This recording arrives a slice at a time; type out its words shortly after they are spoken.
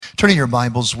Turning your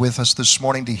Bibles with us this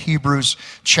morning to Hebrews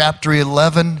chapter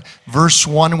 11, verse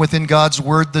 1 within God's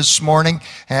Word this morning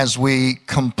as we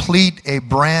complete a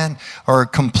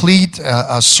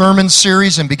sermon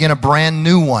series and begin a brand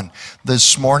new one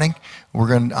this morning.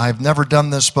 I've never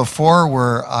done this before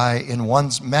where I, in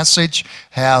one message,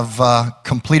 have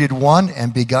completed one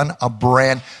and begun a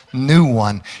brand new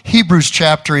one. Hebrews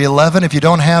chapter 11. If you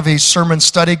don't have a sermon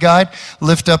study guide,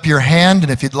 lift up your hand,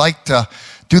 and if you'd like to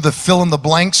do the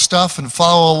fill-in-the-blank stuff and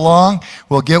follow along,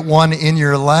 we'll get one in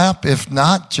your lap. If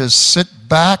not, just sit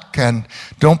back and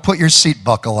don't put your seat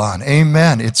buckle on.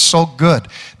 Amen. It's so good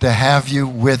to have you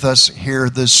with us here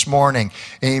this morning.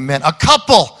 Amen.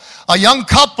 A young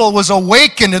couple was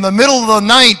awakened in the middle of the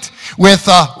night with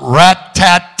a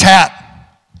rat-tat-tat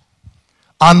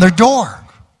on their door.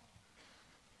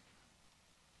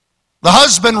 The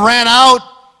husband ran out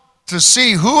to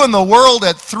see who in the world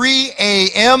at 3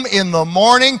 a.m. in the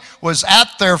morning was at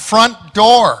their front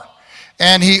door.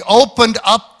 And he opened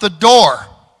up the door.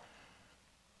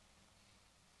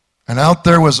 And out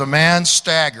there was a man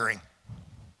staggering.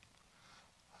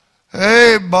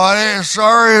 "Hey, buddy,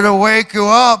 sorry to wake you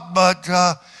up,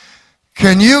 but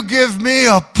can you give me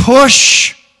a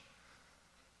push?"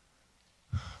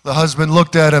 The husband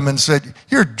looked at him and said,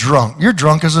 "You're drunk. You're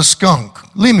drunk as a skunk.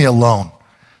 Leave me alone."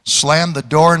 Slammed the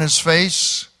door in his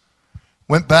face,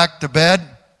 went back to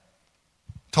bed,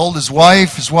 told his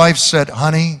wife. His wife said,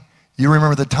 "Honey, you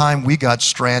remember the time we got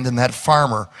stranded and that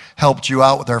farmer helped you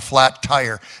out with our flat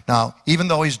tire. Now, even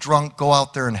though he's drunk, go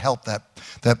out there and help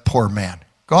that poor man.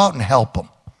 Go out and help him."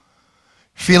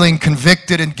 Feeling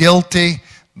convicted and guilty,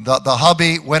 the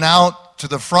hubby went out to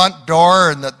the front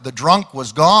door, and the drunk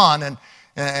was gone, and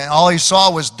all he saw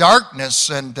was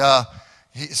darkness, and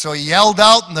so he yelled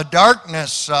out in the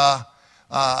darkness,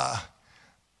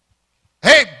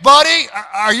 "Hey, buddy,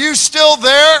 are you still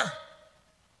there?"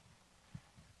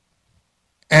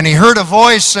 And he heard a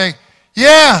voice say,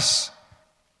 "Yes,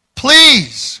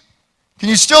 please. Can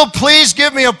you still please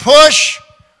give me a push?"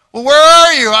 "Well, where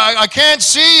are you? I can't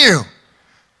see you."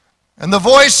 And the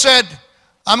voice said,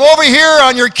 "I'm over here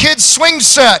on your kid's swing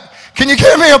set. Can you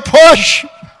give me a push?"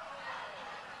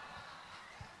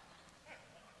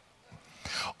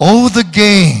 Oh, the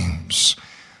games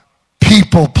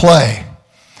people play.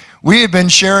 We have been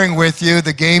sharing with you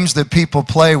the games that people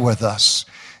play with us,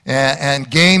 and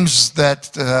games that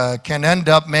can end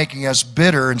up making us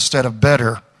bitter instead of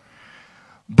better.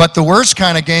 But the worst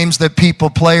kind of games that people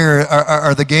play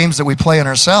are the games that we play in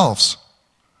ourselves,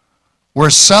 where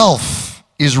self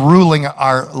is ruling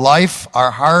our life,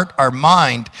 our heart, our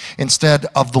mind, instead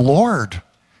of the Lord.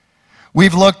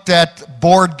 We've looked at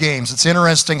board games. It's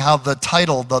interesting how the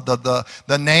title,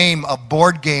 the name of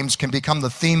board games can become the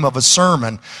theme of a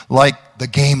sermon, like The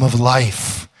Game of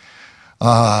Life,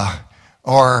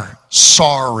 or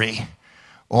Sorry,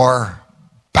 or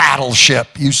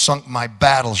Battleship. You sunk my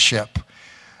battleship.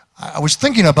 I was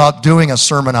thinking about doing a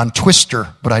sermon on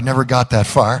Twister, but I never got that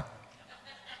far.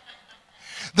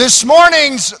 This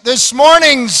morning's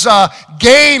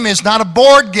game is not a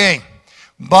board game,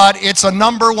 but it's a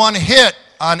 #1 hit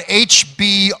on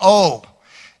HBO.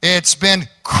 It's been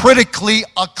critically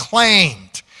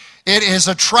acclaimed. It has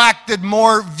attracted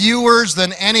more viewers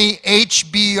than any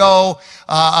HBO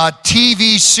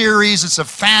TV series. It's a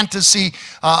fantasy,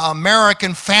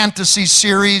 American fantasy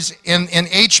series in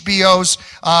HBO's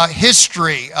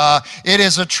history. It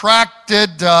has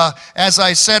attracted, as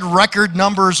I said, record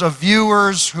numbers of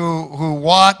viewers who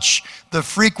watch. The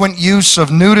frequent use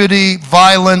of nudity,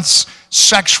 violence,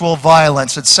 sexual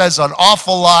violence. It says an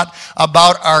awful lot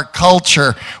about our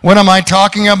culture. What am I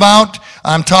talking about?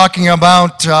 I'm talking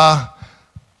about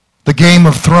the Game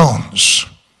of Thrones.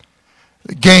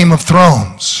 The Game of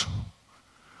Thrones,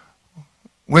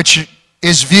 which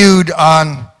is viewed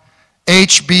on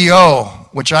HBO,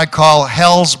 which I call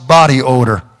hell's body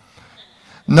odor.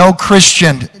 No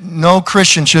Christian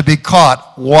should be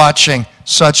caught watching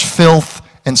such filth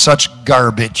and such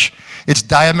garbage. It's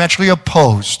diametrically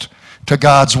opposed to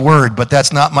God's Word, but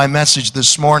that's not my message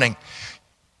this morning.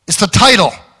 It's the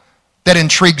title that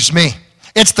intrigues me.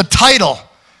 It's the title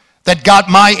that got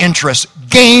my interest.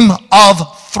 Game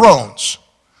of Thrones.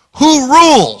 Who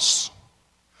rules?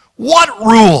 What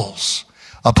rules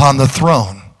upon the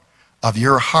throne of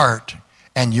your heart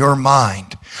and your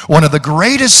mind? One of the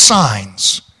greatest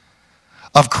signs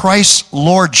of Christ's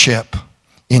lordship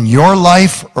in your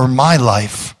life or my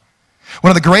life,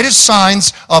 one of the greatest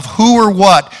signs of who or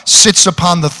what sits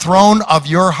upon the throne of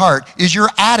your heart is your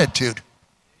attitude.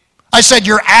 I said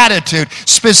your attitude,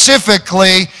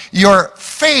 specifically your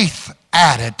faith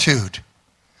attitude.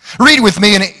 Read with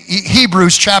me in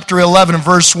Hebrews chapter 11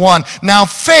 verse 1. Now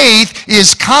faith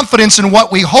is confidence in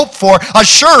what we hope for,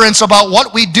 assurance about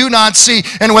what we do not see.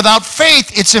 And without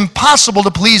faith, it's impossible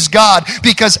to please God,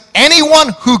 because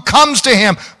anyone who comes to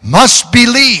him must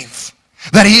believe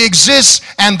that he exists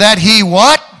and that he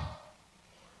what?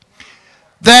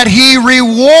 That he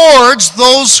rewards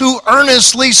those who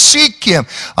earnestly seek him.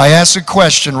 I ask a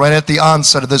question right at the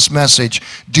onset of this message.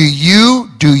 Do you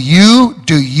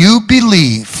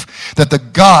believe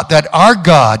that our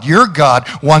God, your God,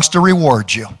 wants to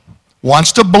reward you,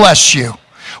 wants to bless you,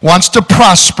 wants to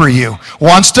prosper you,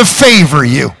 wants to favor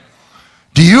you?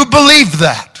 Do you believe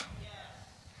that?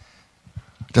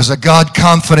 Does a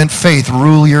God-confident faith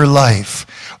rule your life,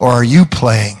 or are you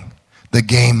playing the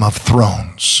game of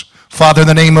thrones? Father, in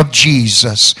the name of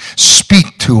Jesus,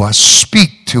 speak to us,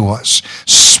 speak to us,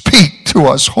 speak to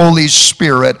us, Holy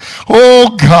Spirit.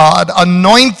 Oh God,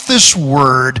 anoint this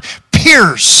word,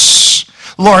 pierce,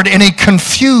 Lord, any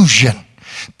confusion,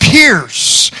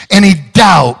 pierce any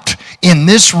doubt in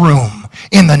this room.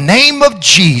 In the name of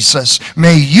Jesus,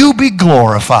 may you be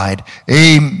glorified.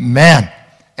 Amen.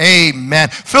 Amen.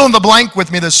 Fill in the blank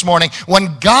with me this morning.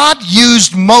 When God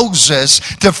used Moses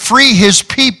to free his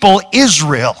people,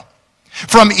 Israel,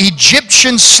 from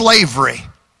Egyptian slavery,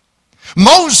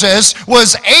 Moses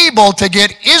was able to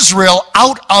get Israel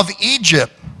out of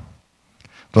Egypt.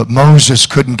 But Moses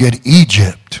couldn't get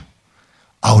Egypt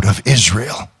out of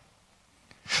Israel.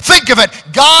 Think of it.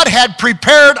 God had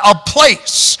prepared a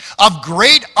place of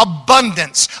great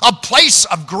abundance, a place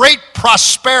of great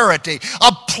prosperity,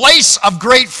 a place of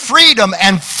great freedom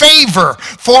and favor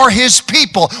for his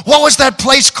people. What was that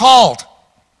place called?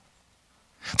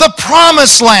 The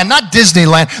Promised Land, not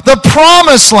Disneyland, the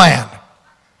Promised Land.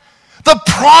 The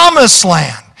Promised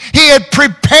Land. He had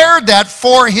prepared that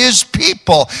for his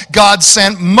people. God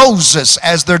sent Moses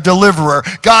as their deliverer.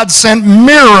 God sent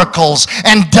miracles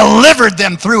and delivered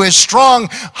them through his strong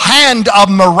hand of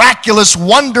miraculous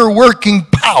wonder-working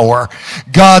power.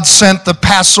 God sent the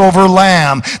Passover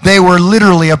lamb. They were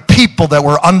literally a people that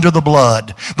were under the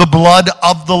blood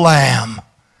of the Lamb.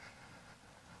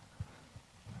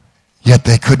 Yet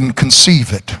they couldn't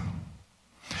conceive it.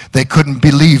 They couldn't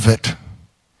believe it.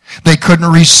 They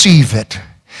couldn't receive it.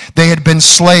 They had been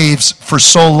slaves for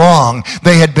so long.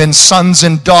 They had been sons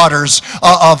and daughters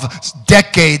of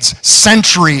decades,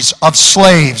 centuries of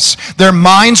slaves. Their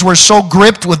minds were so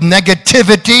gripped with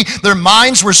negativity. Their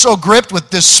minds were so gripped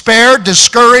with despair,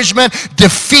 discouragement,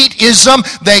 defeatism.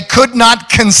 They could not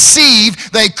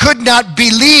conceive. They could not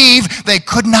believe. They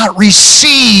could not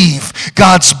receive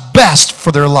God's best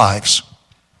for their lives.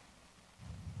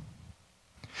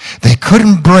 They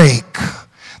couldn't break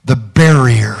the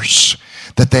barriers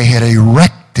that they had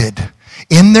erected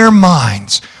in their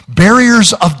minds,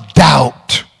 barriers of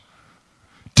doubt,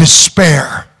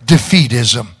 despair,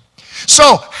 defeatism.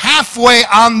 So halfway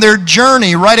on their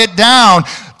journey, write it down,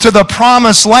 to the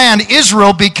Promised Land,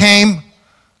 Israel became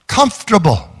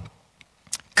comfortable,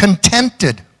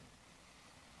 contented,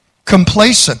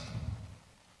 complacent.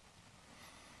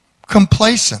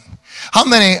 How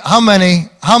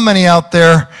many out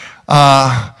there,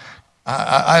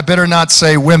 I better not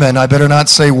say women, I better not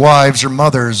say wives or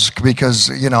mothers, because,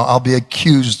 I'll be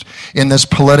accused in this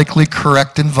politically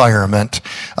correct environment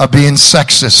of being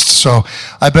sexist. So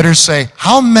I better say,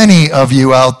 how many of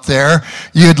you out there,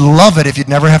 you'd love it if you'd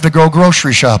never have to go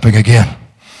grocery shopping again?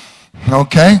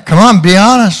 Okay, come on, be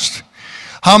honest.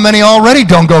 How many already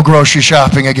don't go grocery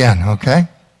shopping again? Okay.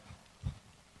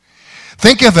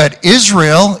 Think of it,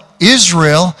 Israel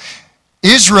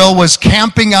was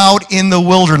camping out in the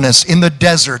wilderness, in the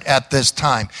desert at this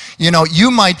time. You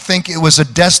might think it was a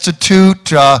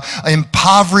destitute,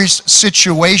 impoverished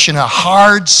situation, a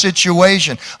hard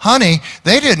situation. Honey,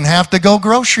 they didn't have to go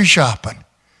grocery shopping.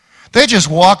 They just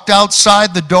walked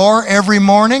outside the door every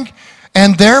morning,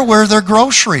 and there were their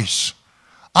groceries.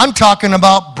 I'm talking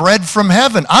about bread from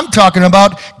heaven. I'm talking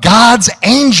about God's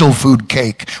angel food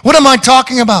cake. What am I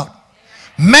talking about?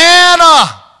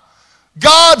 Manna.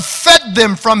 God fed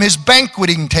them from his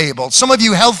banqueting table. Some of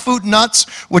you health food nuts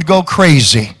would go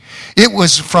crazy. It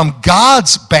was from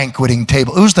God's banqueting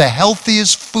table. It was the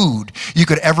healthiest food you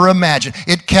could ever imagine.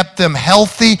 It kept them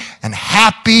healthy and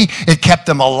happy. It kept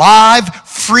them alive,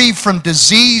 free from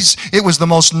disease. It was the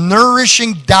most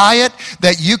nourishing diet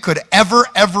that you could ever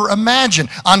imagine.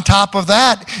 On top of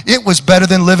that, it was better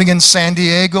than living in San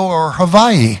Diego or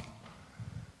Hawaii.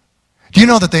 Do you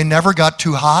know that they never got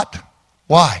too hot?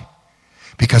 Why?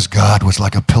 Because God was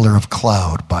like a pillar of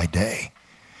cloud by day,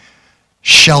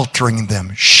 sheltering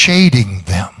them, shading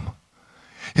them.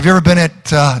 Have you ever been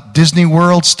at Disney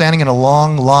World standing in a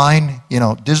long line? You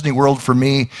know, Disney World for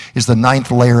me is the 9th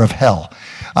layer of hell.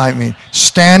 I mean,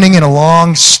 standing in a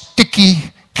long,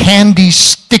 sticky,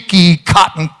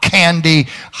 cotton candy,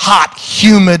 hot,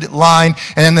 humid line,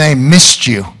 and then they missed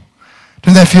you.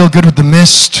 Didn't that feel good with the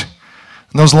mist?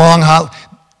 And those long, hot...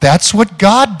 That's what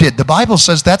God did. The Bible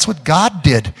says that's what God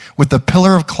did with the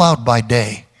pillar of cloud by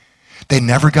day. They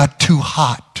never got too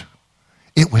hot.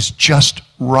 It was just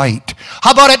right.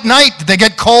 How about at night? Did they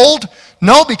get cold?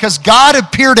 No, because God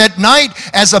appeared at night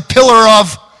as a pillar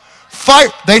of fire.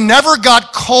 They never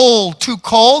got too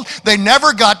cold. They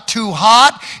never got too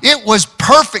hot. It was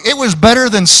perfect. It was better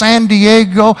than San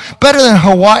Diego, better than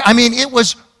Hawaii. I mean, it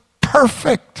was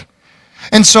perfect.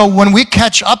 And so when we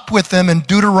catch up with them in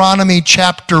Deuteronomy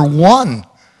chapter 1,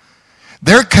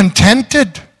 they're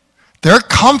contented. They're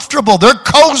comfortable. They're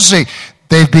cozy.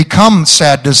 They've become,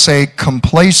 sad to say,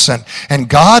 complacent. And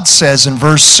God says in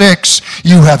verse 6,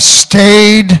 you have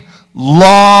stayed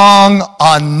long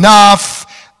enough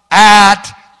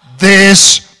at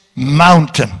this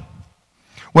mountain.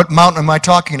 What mountain am I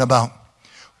talking about?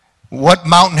 What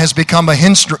mountain has become a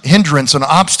hindrance, an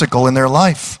obstacle in their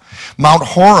life? Mount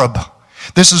Horeb.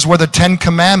 This is where the 10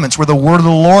 Commandments, where the word of the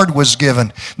Lord was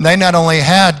given. They not only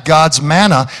had God's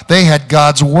manna, they had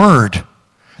God's word.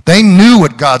 They knew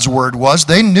what God's word was.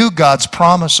 They knew God's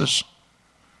promises.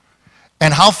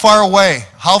 And how far away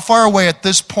at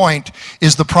this point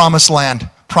is the promised land?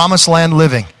 Promised land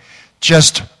living.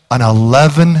 Just an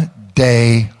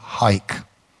 11-day hike.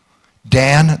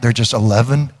 Dan, they're just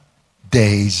 11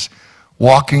 days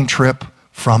walking trip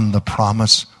from the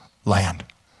promised land.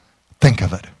 Think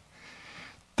of it.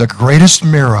 The greatest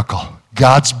miracle,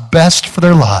 God's best for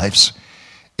their lives,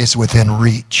 is within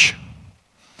reach.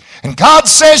 And God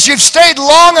says, you've stayed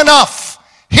long enough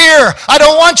here. I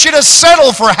don't want you to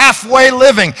settle for halfway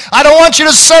living. I don't want you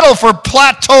to settle for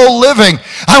plateau living.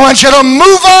 I want you to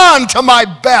move on to my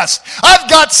best. I've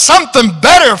got something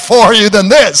better for you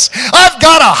than this. I've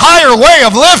got a higher way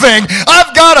of living.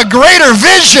 I've got a greater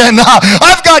vision.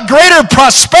 I've got greater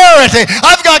prosperity.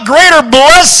 I've got greater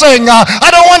blessing. I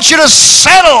don't want you to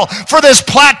settle for this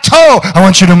plateau. I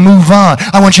want you to move on.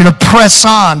 I want you to press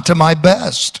on to my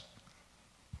best.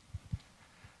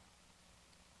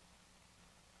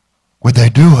 Would they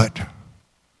do it?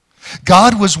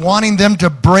 God was wanting them to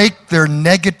break their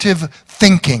negative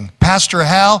thinking. Pastor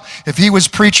Hal, if he was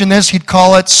preaching this, he'd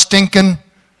call it stinking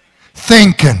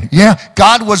thinking. Yeah,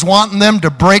 God was wanting them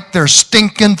to break their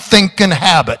stinking thinking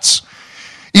habits.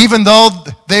 Even though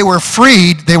they were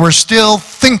freed, they were still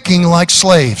thinking like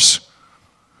slaves.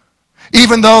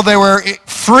 Even though they were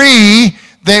free,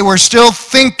 they were still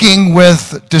thinking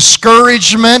with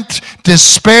discouragement,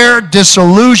 despair,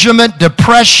 disillusionment,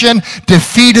 depression,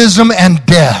 defeatism, and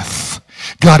death.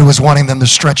 God was wanting them to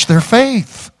stretch their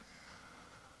faith.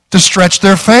 To stretch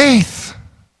their faith.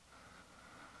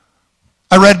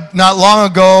 I read not long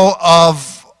ago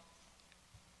of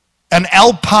an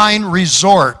alpine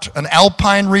resort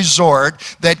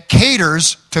that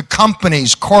caters to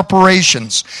companies,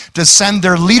 corporations, to send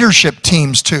their leadership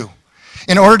teams to.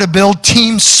 In order to build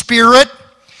team spirit,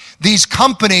 these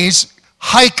companies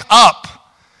hike up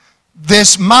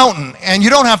this mountain. And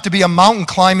you don't have to be a mountain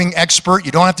climbing expert.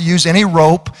 You don't have to use any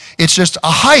rope. It's just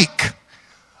a hike.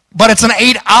 But it's an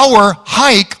 8-hour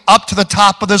hike up to the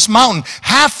top of this mountain.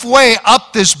 Halfway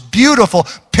up this beautiful,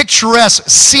 picturesque,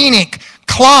 scenic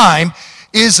climb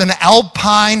is an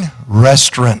alpine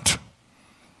restaurant,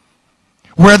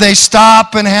 where they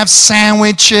stop and have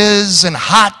sandwiches and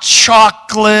hot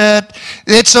chocolate.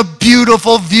 It's a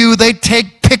beautiful view. They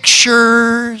take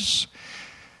pictures.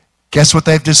 Guess what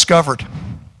they've discovered?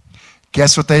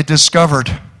 Guess what they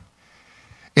discovered?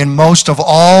 In most of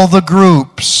all the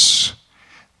groups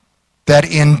that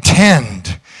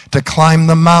intend to climb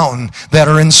the mountain, that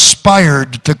are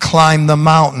inspired to climb the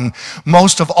mountain,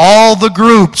 most of all the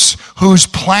groups whose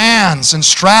plans and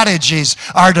strategies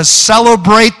are to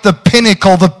celebrate the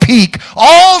pinnacle, the peak,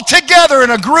 all together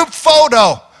in a group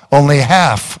photo, only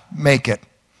half make it.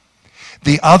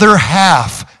 The other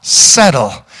half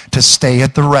settle to stay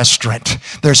at the restaurant.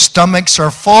 Their stomachs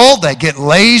are full, they get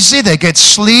lazy, they get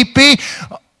sleepy.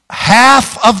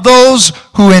 Half of those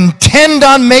who intend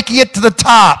on making it to the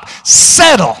top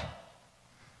settle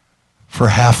for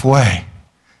halfway.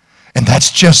 And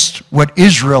that's just what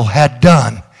Israel had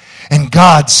done. And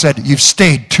God said, you've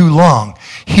stayed too long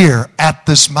here at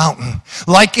this mountain.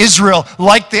 Like Israel,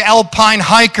 like the alpine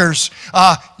hikers,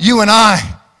 you and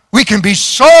I, we can be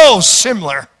so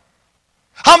similar.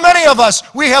 How many of us,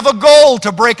 we have a goal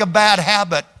to break a bad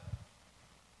habit?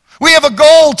 We have a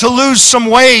goal to lose some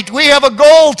weight. We have a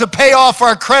goal to pay off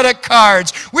our credit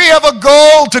cards. We have a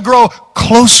goal to grow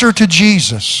closer to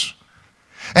Jesus.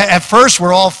 At first,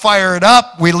 we're all fired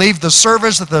up. We leave the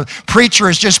service that the preacher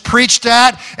has just preached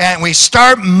at, and we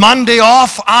start Monday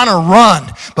off on a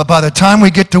run. But by the time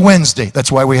we get to Wednesday,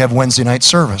 that's why we have Wednesday night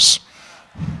service,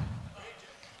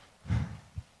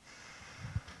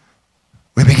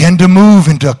 we begin to move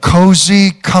into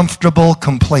cozy, comfortable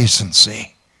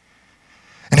complacency.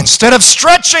 And instead of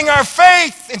stretching our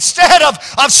faith, instead of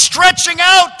stretching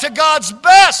out to God's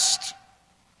best,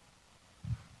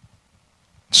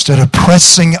 instead of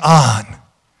pressing on,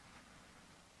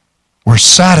 we're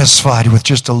satisfied with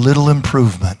just a little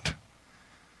improvement.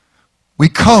 We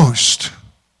coast.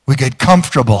 We get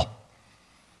comfortable.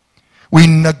 We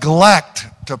neglect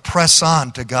to press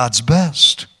on to God's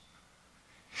best.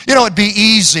 You know, it'd be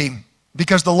easy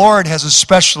because the Lord has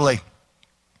especially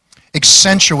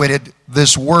accentuated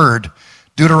this word,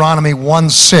 Deuteronomy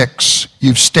 1:6.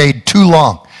 You've stayed too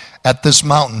long at this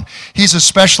mountain. He's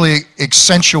especially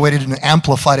accentuated and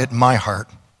amplified it in my heart.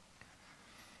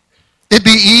 It'd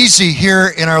be easy here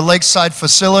in our lakeside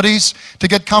facilities to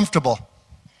get comfortable.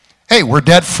 Hey, we're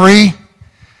debt-free.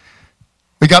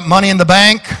 We got money in the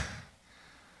bank.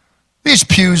 These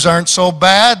pews aren't so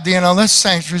bad. You know, this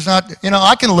sanctuary's not,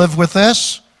 I can live with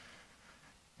this.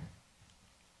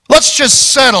 Let's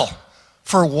just settle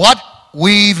for what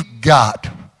we've got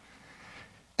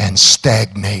and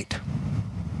stagnate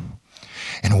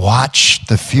and watch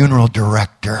the funeral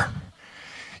director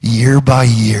year by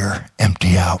year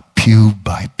empty out pew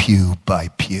by pew by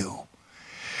pew.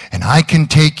 And I can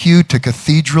take you to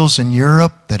cathedrals in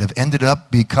Europe that have ended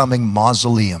up becoming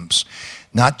mausoleums,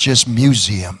 not just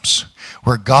museums,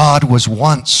 where God was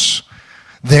once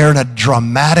there in a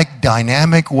dramatic,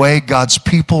 dynamic way. God's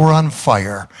people were on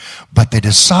fire, but they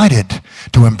decided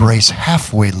to embrace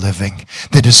halfway living.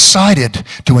 They decided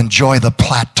to enjoy the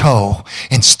plateau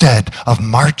instead of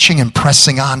marching and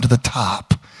pressing on to the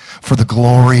top for the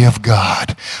glory of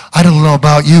God. I don't know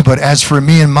about you, but as for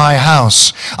me and my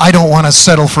house, I don't want to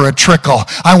settle for a trickle.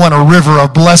 I want a river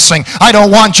of blessing. I don't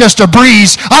want just a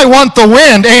breeze. I want the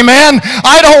wind. Amen?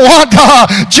 I don't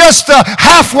want just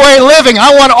halfway living.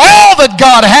 I want all that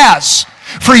God has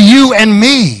for you and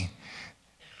me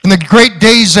in the great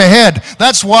days ahead.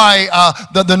 That's why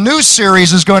the new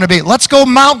series is going to be, Let's Go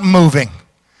Mountain Moving.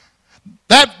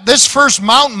 This first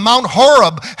mountain, Mount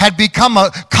Horeb, had become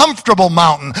a comfortable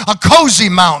mountain, a cozy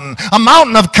mountain, a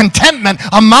mountain of contentment,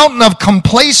 a mountain of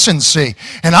complacency.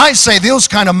 And I say those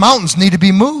kind of mountains need to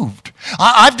be moved.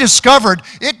 I've discovered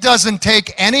it doesn't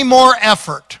take any more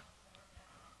effort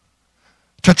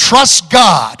to trust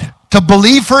God, to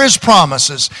believe for His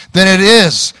promises, than it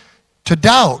is to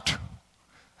doubt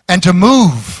and to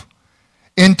move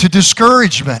into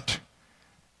discouragement,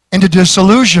 into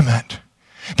disillusionment.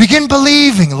 Begin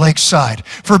believing, Lakeside,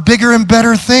 for bigger and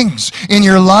better things in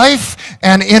your life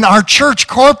and in our church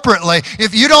corporately.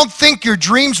 If you don't think your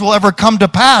dreams will ever come to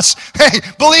pass, hey,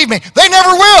 believe me, they never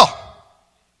will.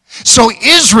 So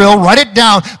Israel, write it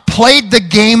down, played the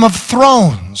game of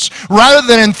thrones. Rather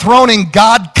than enthroning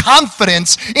God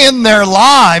confidence in their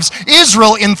lives,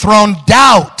 Israel enthroned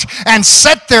doubt and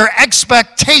set their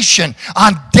expectation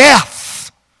on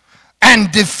death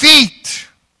and defeat.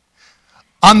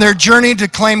 On their journey to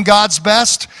claim God's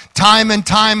best, time and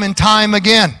time and time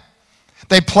again,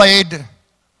 they played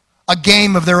a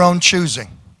game of their own choosing.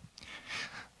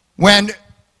 When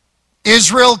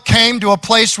Israel came to a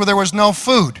place where there was no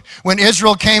food, when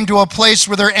Israel came to a place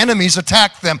where their enemies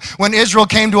attacked them, when Israel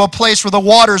came to a place where the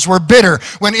waters were bitter,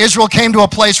 when Israel came to a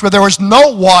place where there was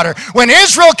no water, when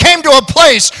Israel came to a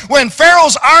place when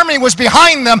Pharaoh's army was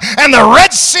behind them and the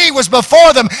Red Sea was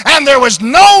before them and there was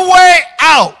no way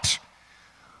out,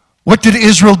 what did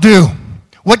Israel do?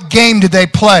 What game did they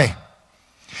play?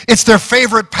 It's their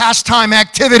favorite pastime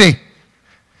activity.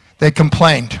 They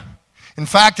complained. In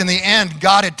fact, in the end,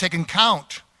 God had taken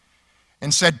count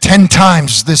and said, 10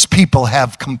 times this people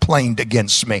have complained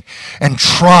against me and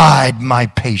tried my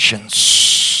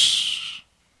patience.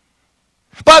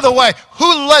 By the way,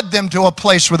 who led them to a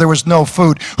place where there was no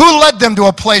food? Who led them to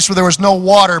a place where there was no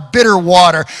water, bitter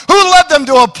water? Who led them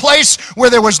to a place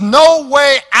where there was no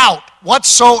way out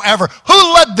whatsoever?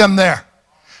 Who led them there?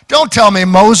 Don't tell me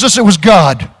Moses, it was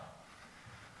God.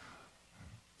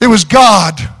 It was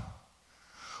God.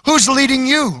 Who's leading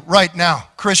you right now,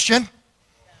 Christian?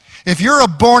 If you're a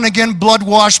born-again,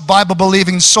 blood-washed,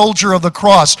 Bible-believing soldier of the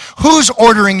cross, who's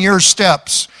ordering your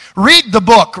steps? Read the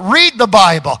book. Read the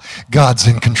Bible. God's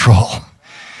in control.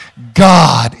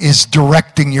 God is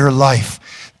directing your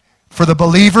life. For the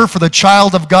believer, for the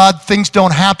child of God, things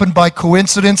don't happen by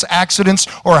coincidence, accidents,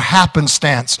 or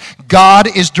happenstance. God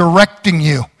is directing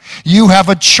you. You have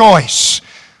a choice.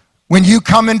 When you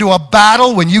come into a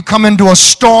battle, when you come into a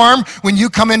storm, when you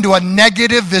come into a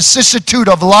negative vicissitude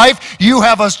of life, you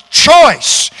have a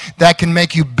choice that can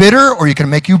make you bitter or you can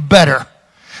make you better.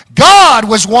 God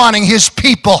was wanting his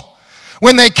people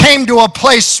when they came to a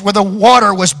place where the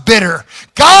water was bitter.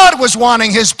 God was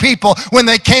wanting his people when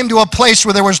they came to a place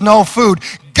where there was no food.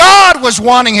 God was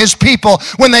wanting his people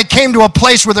when they came to a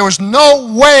place where there was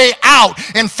no way out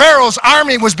and Pharaoh's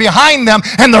army was behind them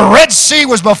and the Red Sea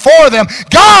was before them.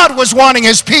 God was wanting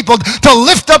his people to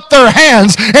lift up their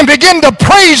hands and begin to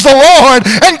praise the Lord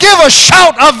and give a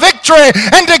shout of victory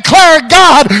and declare,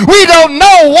 God, we don't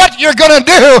know what you're going to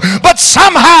do, but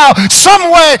somehow,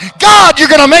 some way, God, you're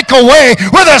going to make a way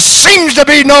where there seems to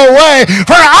be no way.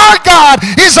 For our God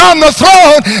is on the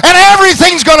throne and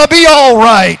everything's going to be all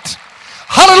right.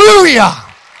 Hallelujah.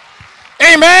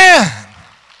 Amen.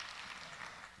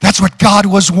 That's what God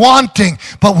was wanting.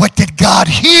 But what did God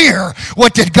hear?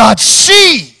 What did God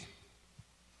see?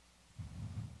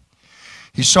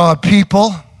 He saw a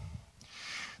people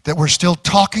that were still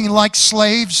talking like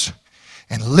slaves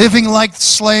and living like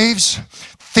slaves,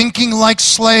 thinking like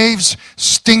slaves,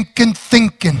 stinking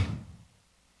thinking.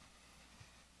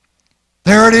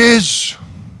 There it is.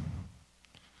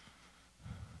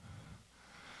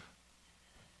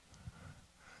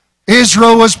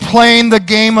 Israel was playing the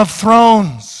Game of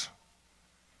Thrones.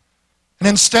 And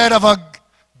instead of a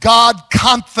God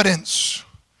confidence,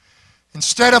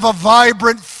 instead of a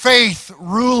vibrant faith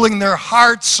ruling their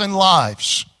hearts and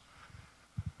lives,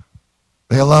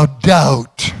 they allowed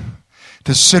doubt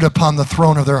to sit upon the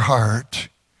throne of their heart.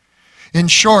 In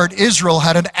short, Israel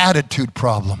had an attitude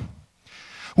problem.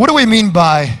 What do we mean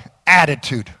by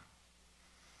attitude?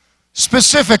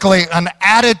 Specifically, an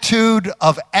attitude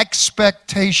of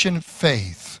expectation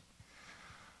faith.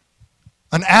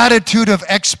 An attitude of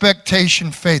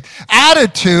expectation faith.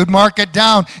 Attitude, mark it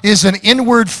down, is an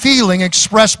inward feeling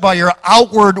expressed by your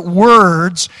outward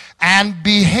words and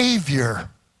behavior.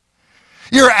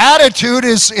 Your attitude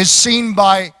is seen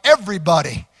by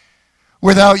everybody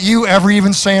without you ever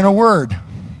even saying a word.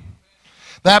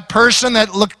 That person that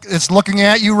is looking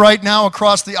at you right now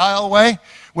across the aisleway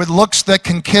with looks that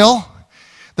can kill,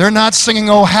 they're not singing,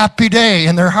 "Oh, happy day"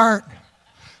 in their heart.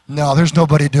 No, there's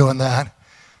nobody doing that.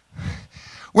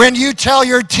 When you tell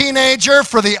your teenager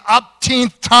for the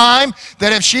upteenth time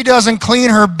that if she doesn't clean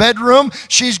her bedroom,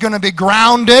 she's going to be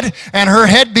grounded, and her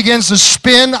head begins to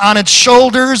spin on its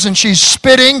shoulders, and she's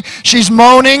spitting, she's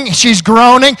moaning, she's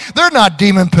groaning, they're not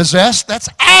demon-possessed. That's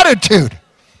attitude.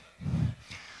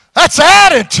 That's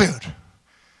attitude.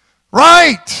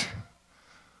 Right.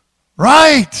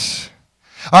 Right.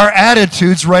 Our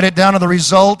attitudes, write it down, are the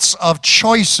results of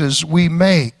choices we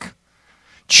make.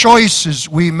 Choices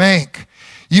we make.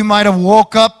 You might have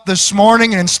woke up this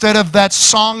morning and instead of that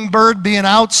songbird being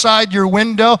outside your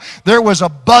window, there was a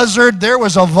buzzard, there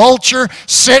was a vulture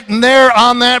sitting there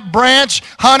on that branch.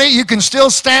 Honey, you can still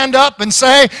stand up and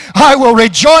say, "I will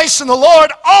rejoice in the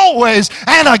Lord always."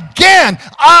 And again,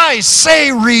 I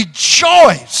say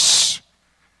rejoice.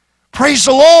 Praise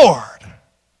the Lord.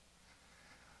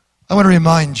 I want to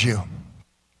remind you,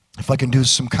 if I can do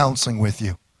some counseling with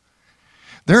you,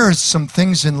 there are some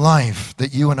things in life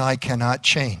that you and I cannot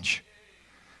change.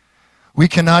 We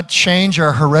cannot change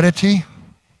our heredity.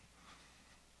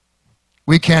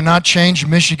 We cannot change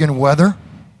Michigan weather.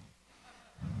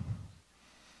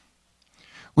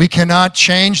 We cannot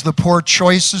change the poor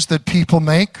choices that people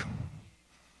make.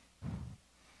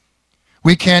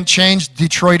 We can't change the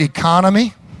Detroit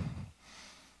economy.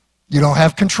 You don't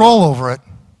have control over it.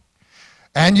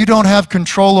 And you don't have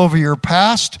control over your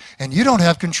past, and you don't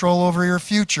have control over your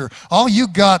future. All you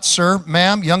got, sir,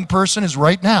 ma'am, young person, is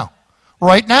right now.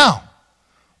 Right now.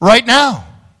 Right now.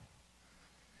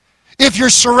 If you're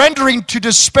surrendering to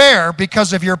despair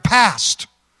because of your past,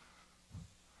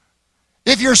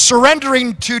 if you're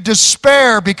surrendering to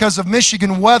despair because of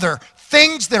Michigan weather,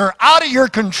 things that are out of your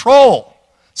control,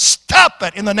 stop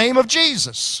it in the name of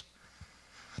Jesus.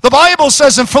 The Bible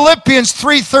says in Philippians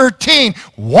 3:13,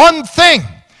 one thing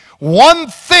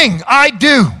I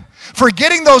do,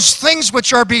 forgetting those things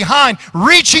which are behind,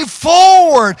 reaching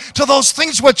forward to those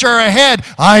things which are ahead.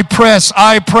 I press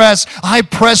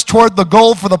toward the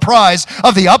goal for the prize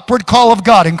of the upward call of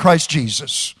God in Christ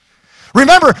Jesus.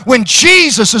 Remember, when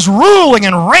Jesus is ruling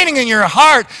and reigning in your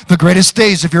heart, the greatest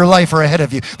days of your life are ahead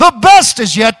of you. The best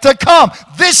is yet to come.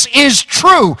 This is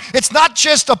true. It's not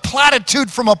just a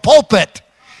platitude from a pulpit.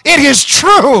 It is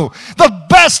true. The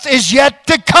best is yet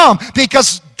to come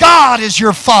because God is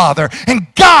your Father, and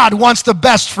God wants the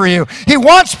best for you. He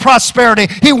wants prosperity.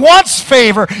 He wants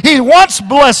favor. He wants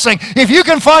blessing. If you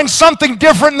can find something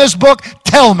different in this book,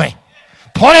 tell me.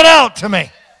 Point it out to me.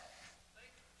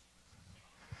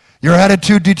 Your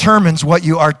attitude determines what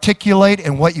you articulate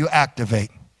and what you activate.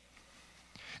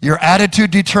 Your attitude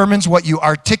determines what you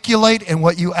articulate and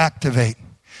what you activate.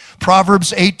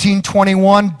 Proverbs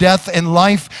 18:21, death and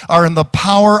life are in the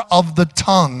power of the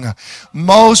tongue.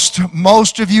 Most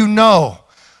of you know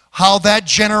how that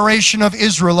generation of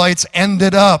Israelites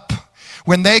ended up.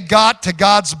 When they got to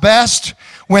God's best,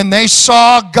 when they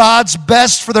saw God's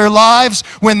best for their lives,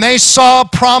 when they saw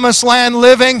promised land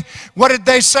living, what did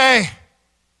they say?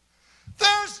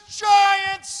 There's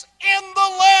giants in the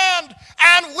land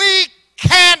and we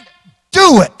can't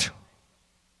do it.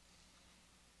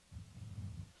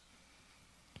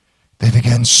 They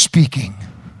began speaking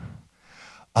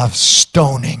of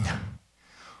stoning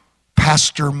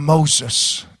Pastor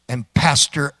Moses and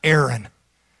Pastor Aaron.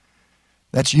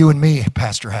 That's you and me,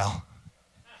 Pastor Hal.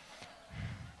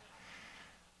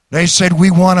 They said,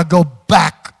 we want to go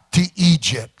back to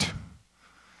Egypt.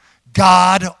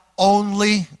 God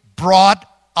only brought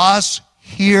us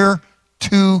here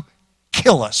to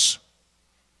kill us.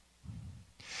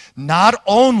 Not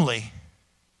only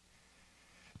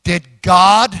did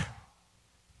God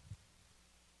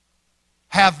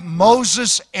have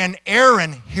Moses and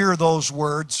Aaron hear those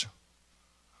words,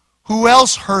 who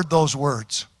else heard those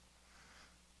words?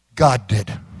 God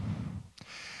did.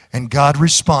 And God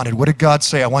responded. What did God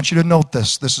say? I want you to note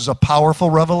this. This is a powerful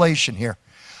revelation here.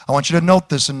 I want you to note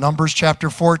this in Numbers chapter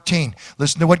 14.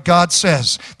 Listen to what God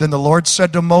says. Then the Lord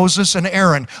said to Moses and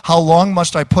Aaron, how long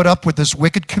must I put up with this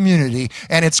wicked community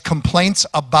and its complaints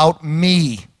about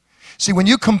me? See, when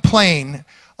you complain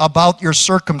about your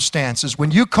circumstances,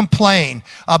 when you complain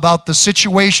about the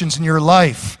situations in your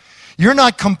life, you're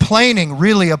not complaining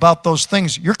really about those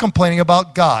things. You're complaining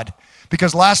about God.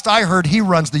 Because last I heard, He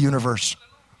runs the universe.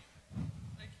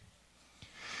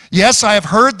 Yes, I have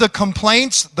heard the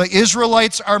complaints the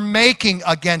Israelites are making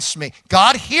against me.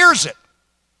 God hears it.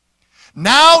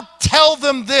 Now tell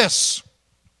them this.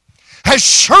 As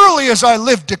surely as I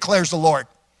live, declares the Lord.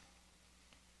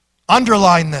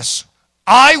 Underline this.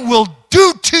 I will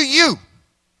do to you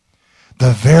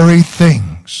the very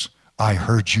things I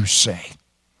heard you say.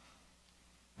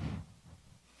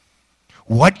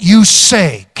 What you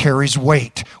say carries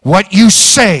weight. What you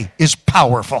say is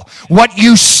powerful. What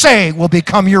you say will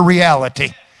become your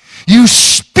reality. You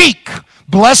speak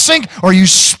blessing or you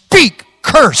speak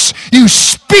curse. You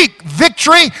speak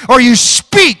victory or you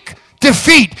speak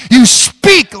defeat. You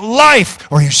speak life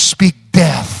or you speak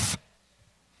death.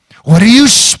 What are you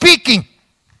speaking?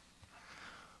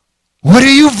 What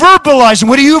are you verbalizing?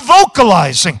 What are you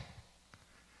vocalizing?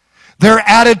 Their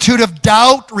attitude of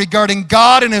doubt regarding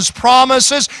God and His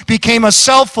promises became a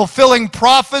self-fulfilling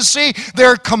prophecy.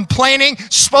 Their complaining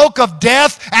spoke of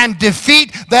death and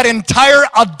defeat. That entire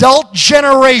adult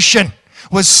generation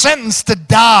was sentenced to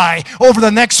die over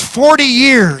the next 40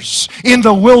 years in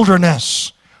the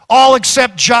wilderness, all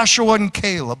except Joshua and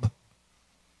Caleb.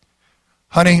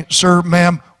 Honey, sir,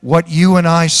 ma'am, what you and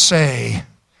I say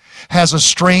has a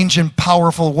strange and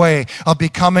powerful way of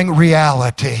becoming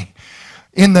reality.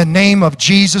 In the name of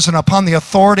Jesus and upon the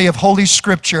authority of Holy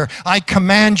Scripture, I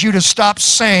command you to stop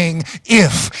saying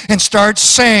if and start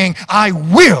saying I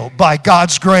will by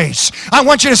God's grace. I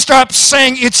want you to stop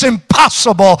saying it's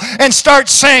impossible and start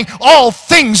saying all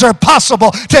things are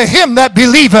possible to him that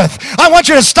believeth. I want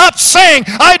you to stop saying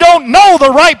I don't know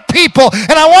the right people,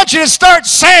 and I want you to start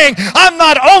saying I'm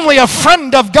not only a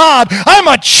friend of God, I'm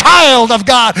a child of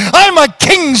God. I'm a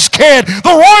king's kid.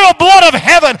 The royal blood of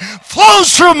heaven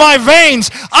flows through my veins.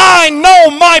 I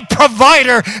know my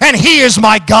provider, and He is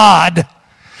my God.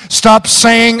 Stop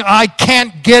saying I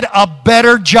can't get a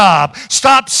better job.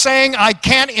 Stop saying I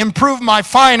can't improve my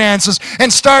finances,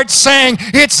 and start saying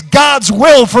it's God's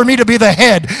will for me to be the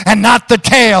head and not the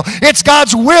tail. It's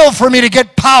God's will for me to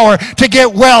get power, to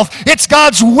get wealth. It's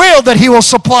God's will that He will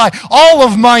supply all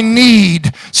of my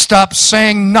need. Stop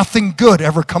saying nothing good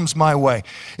ever comes my way.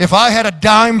 If I had a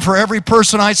dime for every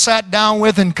person I sat down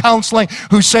with in counseling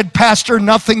who said, Pastor,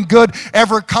 nothing good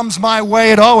ever comes my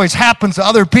way, it always happens to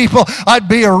other people, I'd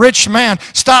be a rich man.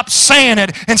 Stop saying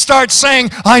it and start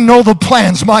saying, I know the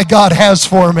plans my God has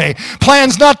for me.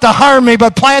 Plans not to harm me,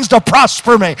 but plans to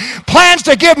prosper me. Plans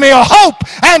to give me a hope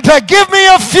and to give me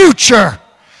a future.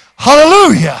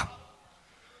 Hallelujah.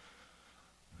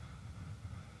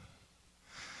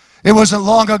 It wasn't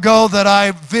long ago that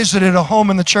I visited a home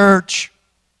in the church,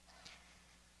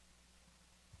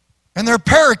 and their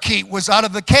parakeet was out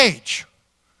of the cage.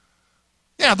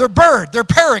 Yeah, their bird, their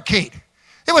parakeet.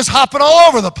 It was hopping all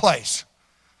over the place.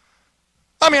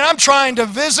 I mean, I'm trying to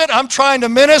visit, I'm trying to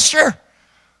minister,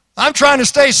 I'm trying to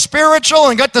stay spiritual,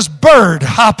 and got this bird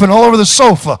hopping all over the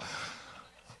sofa,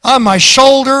 on my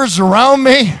shoulders, around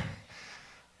me.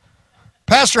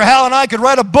 Pastor Hal and I could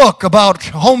write a book about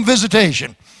home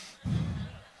visitation.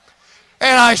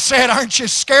 And I said, aren't you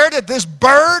scared that this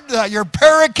bird, your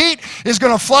parakeet, is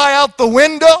going to fly out the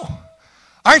window?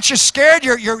 Aren't you scared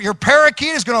your parakeet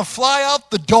is going to fly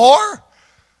out the door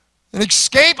and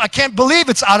escape? I can't believe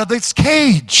it's out of its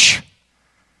cage.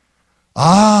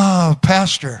 Ah,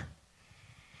 Pastor,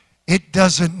 it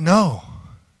doesn't know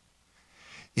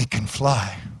it can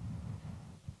fly.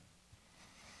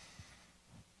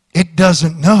 It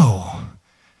doesn't know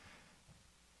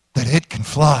that it can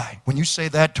fly. When you say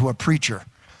that to a preacher,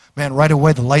 man, right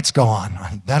away the lights go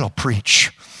on. That'll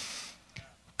preach.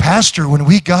 Pastor, when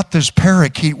we got this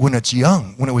parakeet when it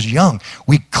was young,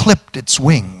 we clipped its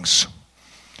wings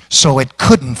so it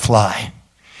couldn't fly.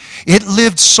 It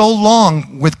lived so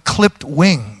long with clipped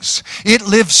wings. It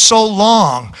lived so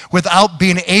long without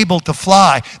being able to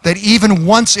fly that even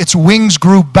once its wings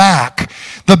grew back,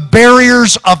 the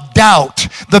barriers of doubt,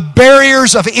 the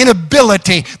barriers of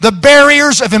inability, the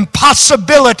barriers of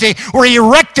impossibility were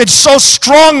erected so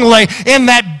strongly in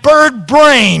that bird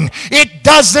brain, it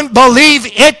doesn't believe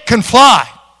it can fly.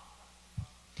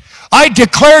 I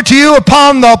declare to you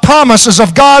upon the promises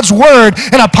of God's word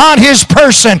and upon his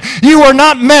person, you are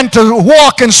not meant to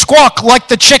walk and squawk like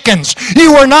the chickens.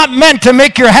 You are not meant to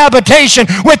make your habitation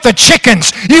with the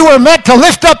chickens. You are meant to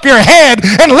lift up your head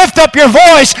and lift up your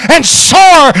voice and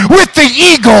soar with the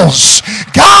eagles.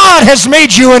 God has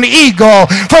made you an eagle.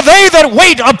 For they that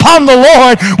wait upon the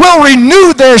Lord will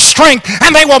renew their strength,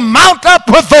 and they will mount up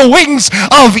with the wings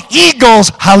of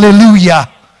eagles. Hallelujah.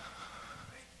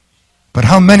 But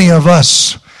how many of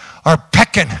us are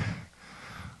pecking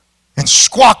and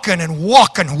squawking and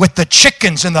walking with the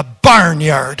chickens in the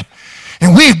barnyard?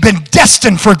 And we've been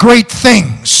destined for great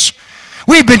things.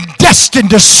 We've been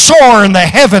destined to soar in the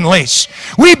heavenlies.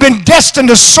 We've been destined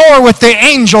to soar with the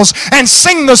angels and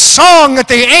sing the song that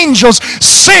the angels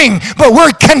sing. But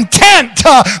we're content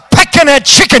pecking at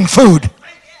chicken food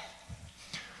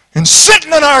and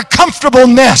sitting in our comfortable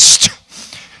nest.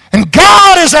 And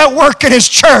God is at work in his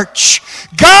church.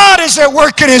 God is at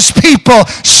work in his people,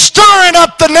 stirring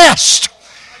up the nest.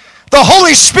 The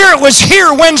Holy Spirit was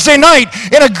here Wednesday night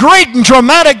in a great and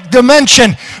dramatic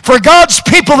dimension. For God's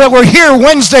people that were here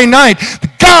Wednesday night,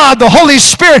 God, the Holy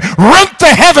Spirit, rent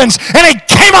the heavens, and he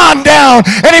came on down,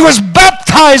 and he was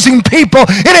baptizing people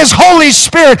in his Holy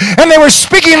Spirit, and they were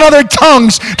speaking in other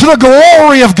tongues to the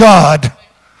glory of God.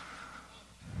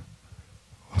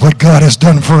 What God has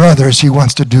done for others, he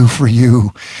wants to do for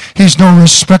you. He's no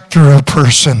respecter of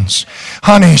persons.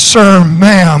 Honey, sir,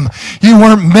 ma'am, you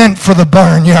weren't meant for the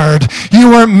barnyard. You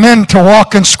weren't meant to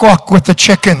walk and squawk with the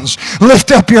chickens.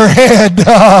 Lift up your head.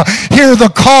 Hear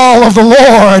the call of the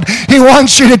Lord. He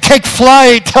wants you to take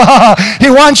flight.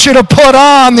 He wants you to put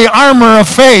on the armor of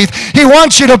faith. He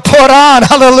wants you to put on,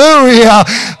 hallelujah,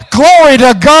 glory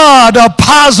to God, a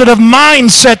positive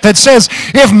mindset that says,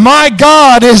 if my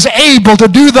God is able to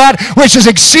do that which is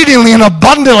exceedingly and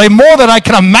abundantly more than I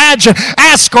can imagine,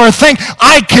 ask, or think,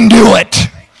 I can do it.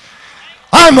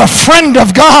 I'm a friend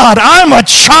of God. I'm a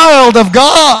child of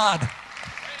God.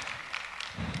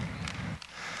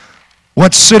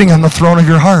 What's sitting on the throne of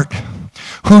your heart?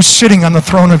 Who's sitting on the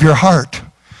throne of your heart?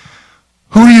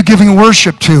 Who are you giving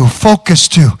worship to, focus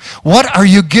to? What are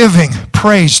you giving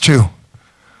praise to?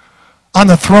 On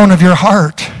the throne of your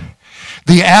heart.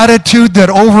 The attitude that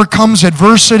overcomes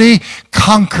adversity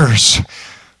conquers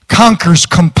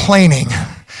complaining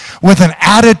with an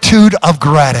attitude of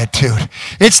gratitude.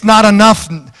 It's not enough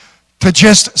to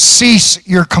just cease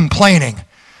your complaining.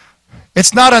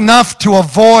 It's not enough to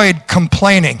avoid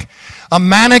complaining. A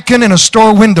mannequin in a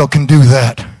store window can do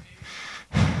that.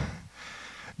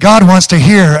 God wants to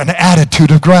hear an attitude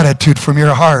of gratitude from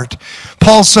your heart.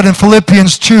 Paul said in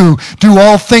Philippians 2, do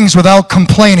all things without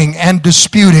complaining and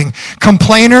disputing.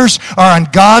 Complainers are on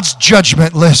God's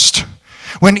judgment list.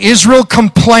 When Israel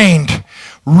complained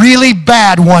really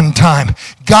bad one time,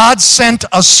 God sent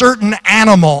a certain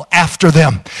animal after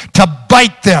them to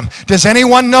bite them. Does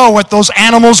anyone know what those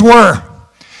animals were?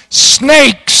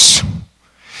 Snakes.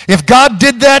 If God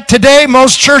did that today,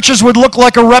 most churches would look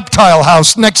like a reptile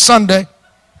house next Sunday.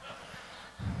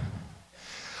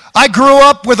 I grew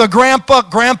up with a Grandpa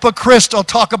Christ. I'll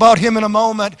talk about him in a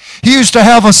moment. He used to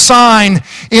have a sign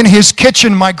in his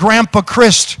kitchen, my Grandpa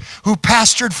Christ, who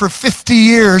pastored for 50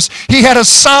 years. He had a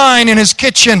sign in his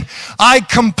kitchen. I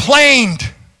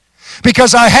complained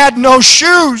because I had no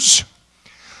shoes.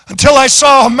 until I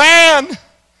saw a man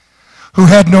who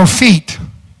had no feet.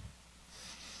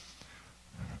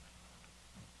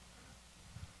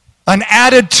 An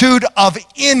attitude of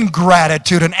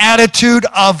ingratitude, an attitude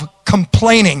of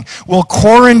complaining will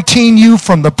quarantine you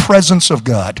from the presence of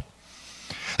God.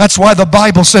 That's why the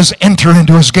Bible says, enter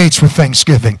into his gates with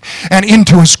thanksgiving and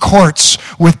into his courts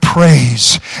with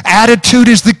praise. Attitude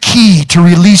is the key to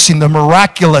releasing the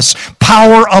miraculous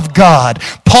power of God.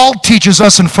 Paul teaches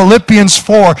us in Philippians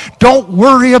 4, don't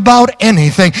worry about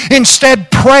anything. Instead,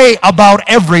 pray about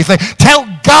everything. Tell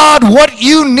God what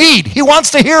you need. He wants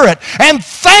to hear it. And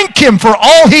thank him for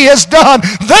all he has done.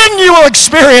 Then you will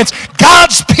experience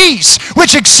God's peace,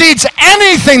 which exceeds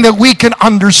anything that we can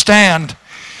understand.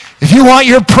 If you want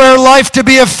your prayer life to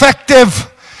be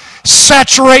effective,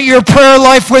 saturate your prayer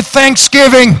life with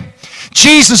thanksgiving.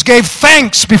 Jesus gave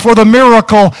thanks before the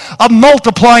miracle of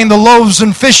multiplying the loaves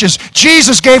and fishes.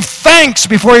 Jesus gave thanks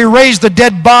before he raised the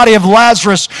dead body of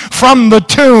Lazarus from the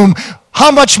tomb. How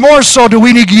much more so do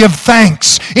we need to give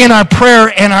thanks in our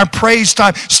prayer and our praise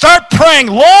time? Start praying,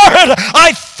 Lord,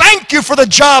 I thank you for the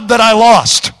job that I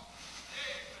lost.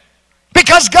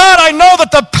 Because, God, I know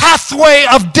that the pathway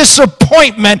of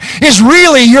disappointment is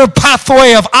really your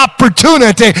pathway of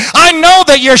opportunity. I know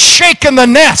that you're shaking the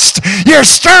nest. You're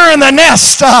stirring the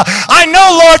nest. I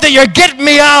know, Lord, that you're getting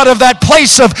me out of that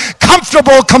place of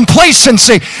comfortable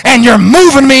complacency, and you're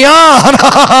moving me on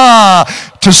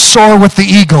to soar with the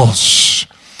eagles,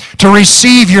 to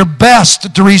receive your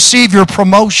best, to receive your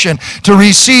promotion, to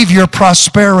receive your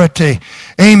prosperity.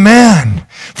 Amen.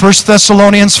 1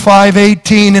 Thessalonians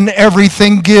 5:18, in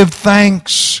everything give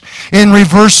thanks. In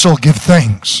reversal, give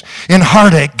thanks. In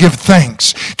heartache, give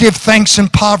thanks. Give thanks in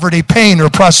poverty, pain, or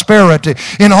prosperity.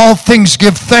 In all things,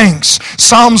 give thanks.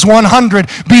 Psalms 100,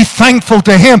 be thankful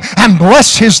to him and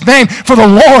bless his name, for the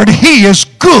Lord, he is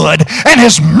good, and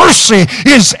his mercy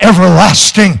is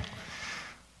everlasting.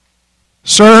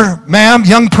 Sir, ma'am,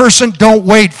 young person, don't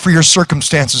wait for your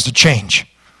circumstances to change.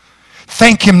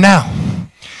 Thank him now.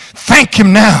 Thank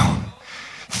him now.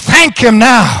 Thank him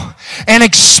now. And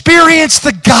experience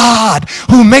the God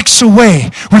who makes a way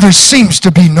where there seems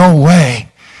to be no way.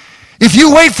 If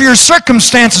you wait for your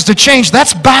circumstances to change,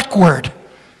 that's backward.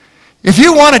 If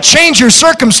you want to change your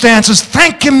circumstances,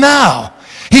 thank him now.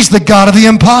 He's the God of the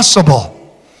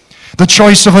impossible. The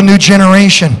choice of a new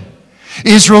generation.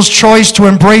 Israel's choice to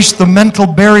embrace the mental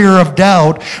barrier of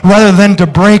doubt rather than to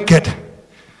break it.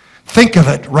 Think of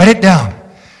it. Write it down.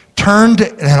 Turned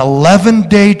an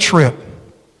 11-day trip.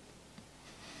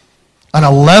 An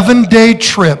 11-day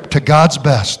trip to God's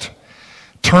best.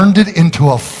 Turned it into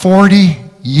a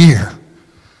 40-year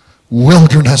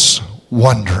wilderness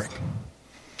wandering.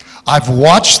 I've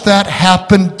watched that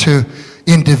happen to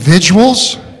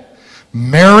individuals,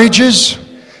 marriages,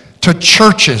 to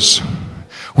churches,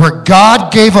 where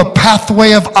God gave a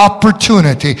pathway of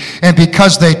opportunity, and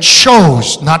because they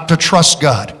chose not to trust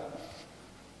God,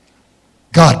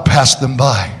 God passed them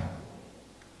by.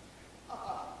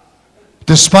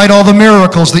 Despite all the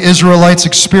miracles the Israelites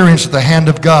experienced at the hand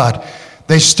of God,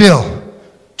 they still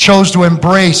chose to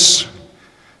embrace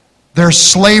their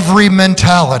slavery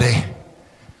mentality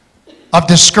of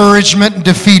discouragement and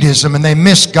defeatism, and they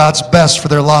missed God's best for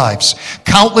their lives.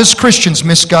 Countless Christians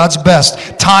miss God's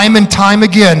best time and time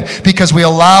again because we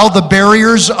allow the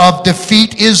barriers of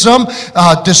defeatism,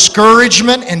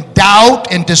 discouragement and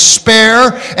doubt and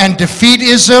despair and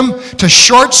defeatism to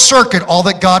short circuit all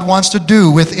that God wants to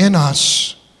do within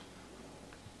us.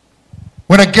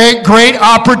 When a great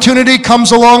opportunity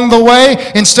comes along the way,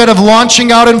 instead of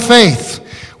launching out in faith,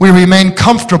 we remain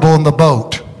comfortable in the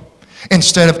boat.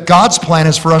 Instead of God's plan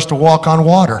is for us to walk on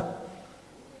water.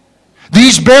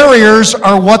 These barriers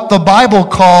are what the Bible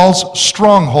calls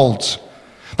strongholds.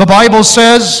 The Bible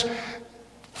says,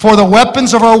 for the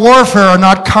weapons of our warfare are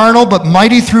not carnal, but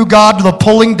mighty through God to the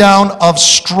pulling down of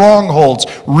strongholds.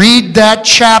 Read that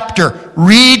chapter.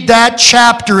 Read that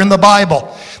chapter in the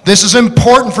Bible. This is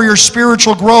important for your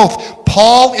spiritual growth.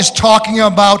 Paul is talking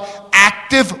about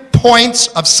active points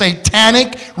of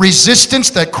satanic resistance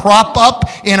that crop up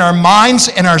in our minds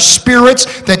and our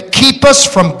spirits that keep us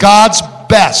from God's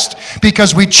best,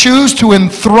 because we choose to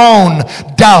enthrone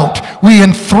doubt, we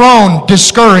enthrone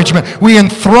discouragement, we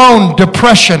enthrone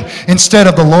depression instead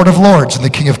of the Lord of Lords and the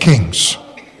King of Kings.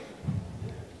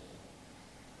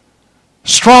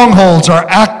 Strongholds are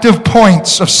active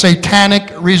points of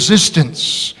satanic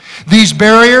resistance. These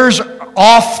barriers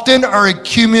often are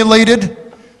accumulated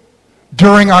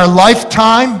during our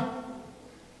lifetime,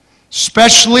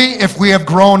 especially if we have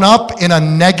grown up in a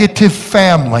negative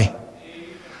family,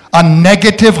 a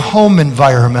negative home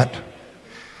environment,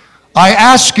 I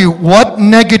ask you, what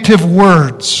negative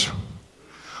words,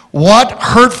 what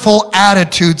hurtful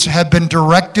attitudes have been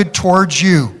directed towards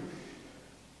you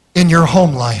in your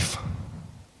home life?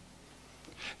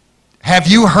 Have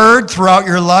you heard throughout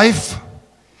your life,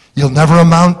 you'll never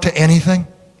amount to anything?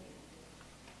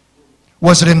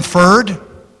 Was it inferred,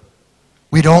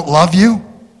 we don't love you?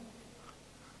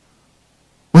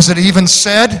 Was it even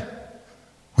said,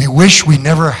 we wish we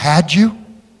never had you?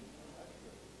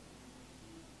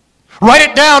 Write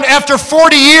it down. After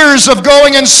 40 years of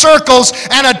going in circles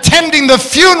and attending the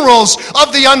funerals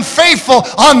of the unfaithful,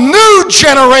 a new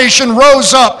generation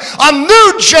rose up. A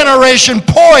new generation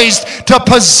poised to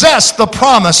possess the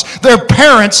promise their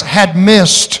parents had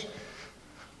missed.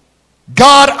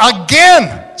 God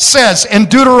again says in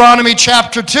Deuteronomy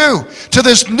chapter 2 to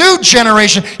this new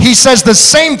generation, he says the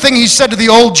same thing he said to the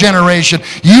old generation.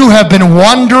 You have been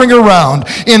wandering around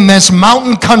in this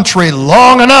mountain country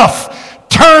long enough.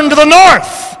 Turn to the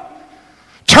north.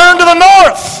 Turn to the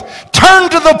north. Turn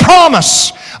to the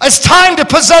promise. It's time to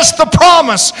possess the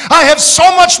promise. I have so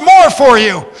much more for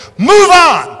you. Move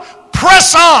on.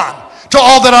 Press on to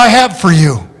all that I have for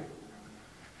you.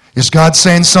 Is God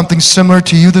saying something similar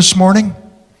to you this morning?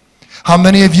 How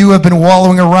many of you have been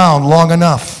wallowing around long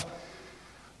enough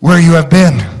where you have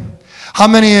been? How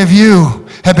many of you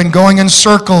have been going in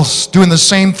circles, doing the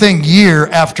same thing year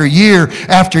after year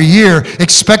after year,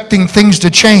 expecting things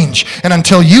to change? And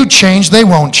until you change, they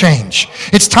won't change.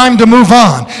 It's time to move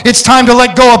on. It's time to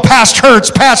let go of past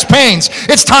hurts, past pains.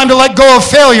 It's time to let go of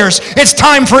failures. It's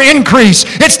time for increase.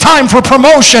 It's time for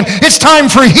promotion. It's time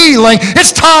for healing.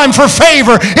 It's time for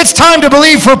favor. It's time to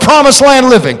believe for promised land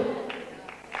living.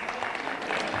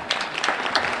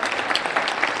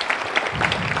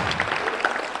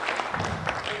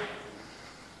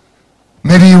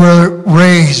 Maybe you were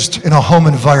raised in a home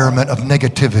environment of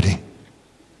negativity.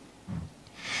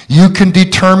 You can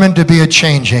determine to be a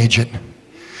change agent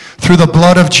through the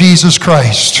blood of Jesus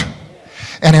Christ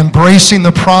and embracing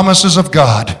the promises of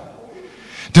God.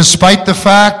 Despite the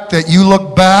fact that you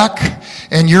look back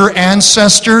and your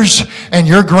ancestors and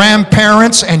your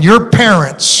grandparents and your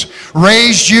parents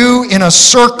raised you in a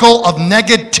circle of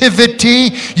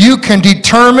negativity, you can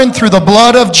determine through the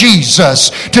blood of Jesus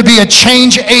to be a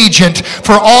change agent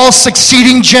for all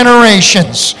succeeding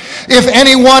generations. If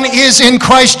anyone is in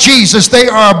Christ Jesus, they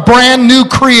are a brand new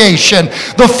creation.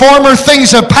 The former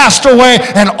things have passed away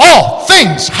and all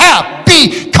things have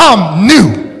become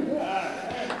new.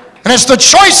 And it's the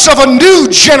choice of a new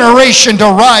generation to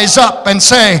rise up and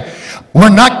say, we're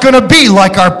not going to be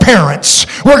like our parents.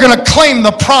 We're going to claim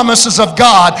the promises of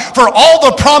God. For all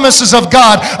the promises of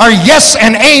God are yes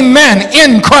and amen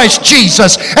in Christ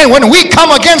Jesus. And when we come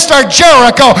against our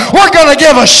Jericho, we're going to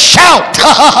give a shout.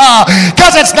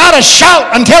 Because it's not a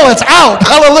shout until it's out.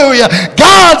 Hallelujah.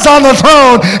 God's on the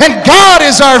throne and God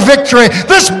is our victory.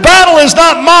 This battle is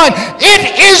not mine.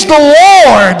 It is the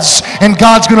Lord's. And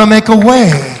God's going to make a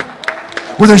way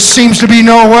where there seems to be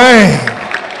no way.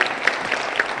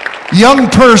 Young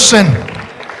person,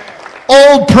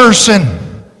 old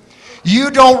person,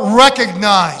 you don't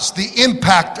recognize the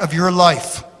impact of your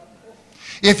life.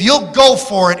 If you'll go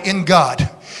for it in God,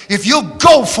 if you'll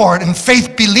go for it in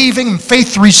faith believing and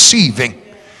faith receiving,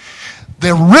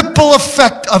 the ripple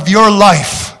effect of your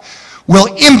life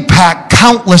will impact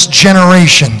countless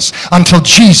generations until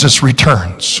Jesus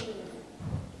returns.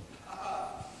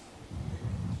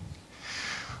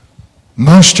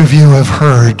 Most of you have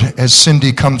heard, as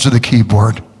Cindy comes to the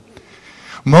keyboard,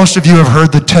 most of you have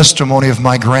heard the testimony of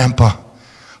my grandpa,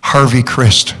 Harvey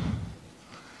Christ,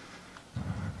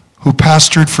 who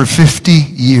pastored for 50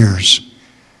 years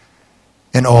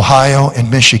in Ohio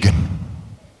and Michigan.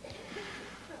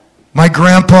 My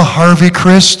grandpa, Harvey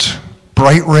Christ,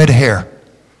 bright red hair,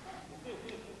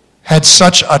 had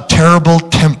such a terrible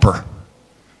temper.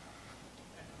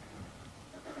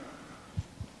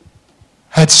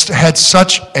 Had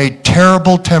such a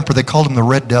terrible temper, they called him the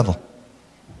Red Devil.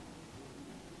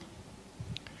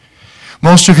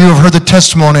 Most of you have heard the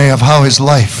testimony of how his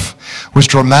life was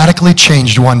dramatically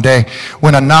changed one day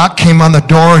when a knock came on the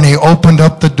door and he opened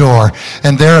up the door,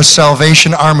 and there a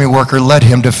Salvation Army worker led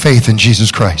him to faith in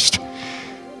Jesus Christ.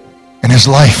 And his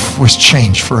life was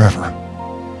changed forever.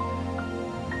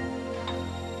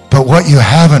 But what you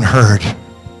haven't heard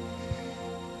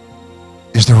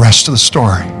is the rest of the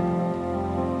story.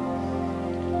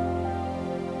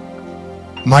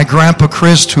 My grandpa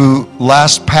Christ, who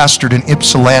last pastored in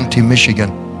Ypsilanti,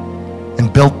 Michigan,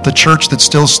 and built the church that's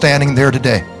still standing there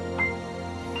today.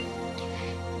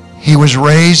 He was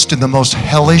raised in the most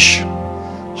hellish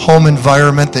home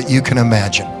environment that you can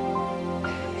imagine.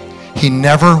 He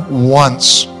never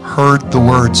once heard the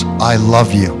words, I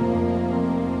love you.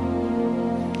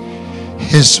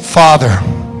 His father,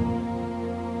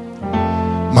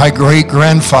 my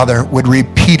great-grandfather, would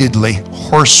repeatedly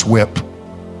horsewhip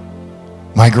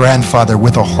my grandfather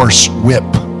with a horse whip.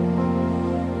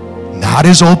 Not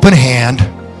his open hand,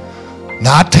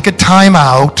 not take a time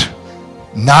out,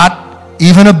 not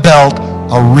even a belt,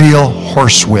 a real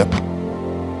horsewhip.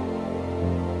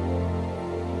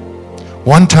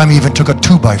 One time he even took a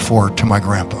 2x4 to my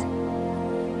grandpa.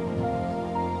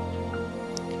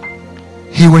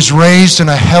 He was raised in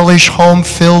a hellish home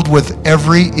filled with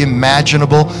every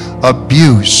imaginable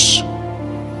abuse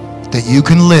that you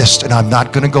can list, and I'm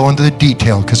not going to go into the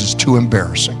detail because it's too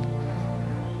embarrassing.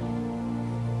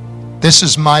 This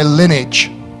is my lineage.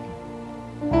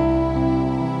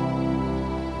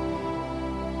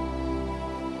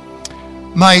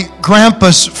 My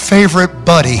grandpa's favorite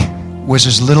buddy was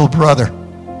his little brother,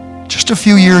 just a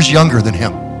few years younger than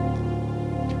him,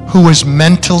 who was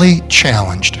mentally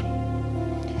challenged.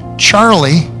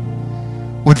 Charlie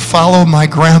would follow my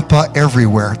grandpa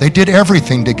everywhere. They did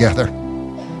everything together.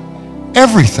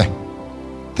 Everything.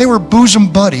 They were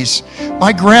bosom buddies.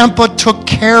 My grandpa took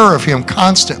care of him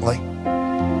constantly.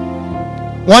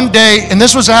 One day, and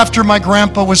this was after my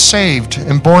grandpa was saved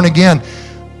and born again,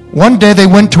 one day they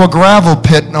went to a gravel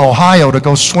pit in Ohio to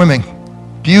go swimming.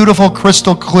 Beautiful,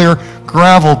 crystal clear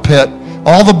gravel pit.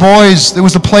 All the boys, it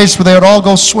was the place where they would all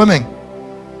go swimming.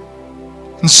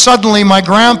 And suddenly my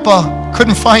grandpa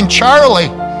couldn't find Charlie.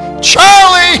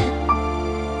 Charlie!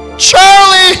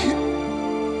 Charlie!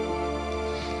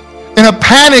 In a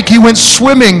panic, he went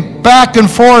swimming back and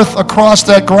forth across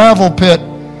that gravel pit.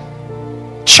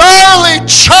 Charlie!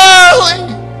 Charlie!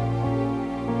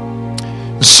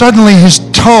 Suddenly his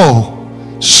toe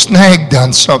snagged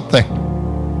on something.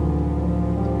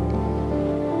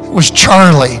 It was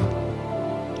Charlie,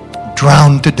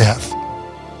 drowned to death.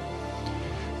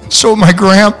 So my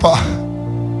grandpa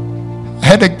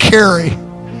had to carry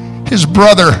his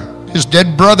brother, his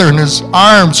dead brother, in his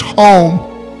arms home.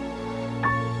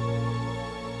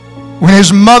 When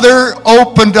his mother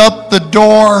opened up the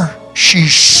door, she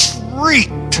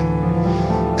shrieked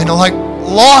and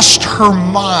lost her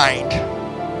mind.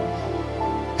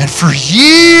 And for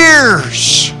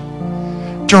years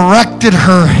directed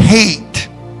her hate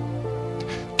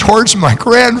towards my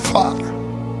grandfather.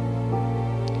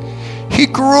 He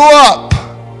grew up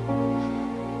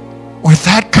with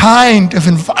that kind of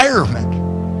environment.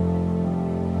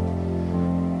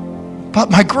 But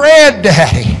my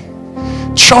granddaddy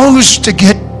chose to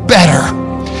get better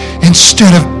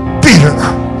instead of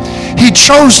bitter. He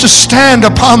chose to stand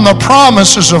upon the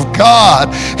promises of God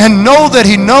and know that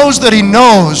he knows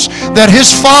that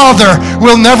his Father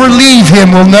will never leave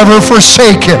him, will never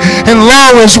forsake him, and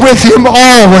lo is with him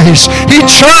always. He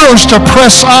chose to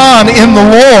press on in the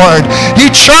Lord. He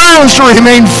chose to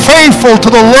remain faithful to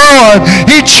the Lord.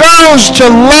 He chose to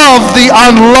love the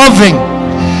unloving.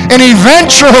 And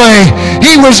eventually,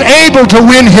 he was able to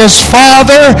win his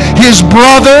father, his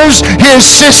brothers, his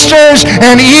sisters,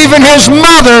 and even his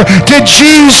mother to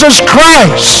Jesus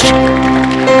Christ.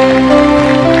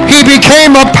 He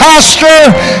became a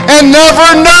pastor, and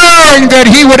never knowing that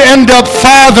he would end up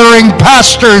fathering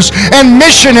pastors and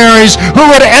missionaries who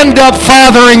would end up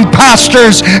fathering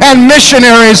pastors and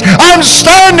missionaries. I'm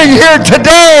standing here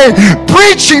today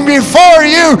preaching before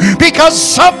you because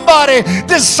somebody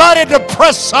decided to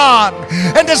press on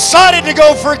and decided to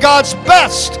go for God's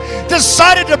best,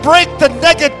 decided to break the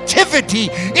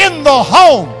negativity in the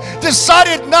home,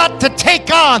 decided not to take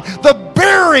on the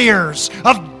barriers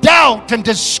of doubt and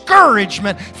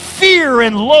discouragement, fear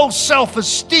and low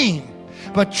self-esteem,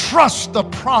 but trust the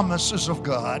promises of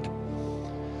God.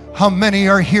 How many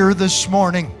are here this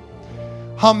morning?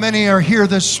 How many are here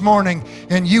this morning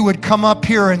and you would come up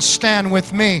here and stand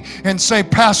with me and say,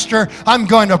 Pastor, I'm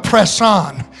going to press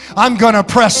on. I'm going to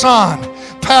press on.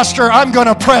 Pastor, I'm going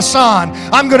to press on.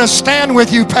 I'm going to stand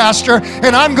with you, Pastor,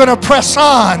 and I'm going to press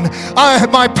on.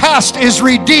 My past is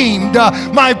redeemed.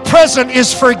 My present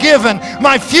is forgiven.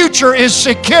 My future is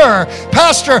secure.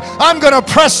 Pastor, I'm going to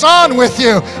press on with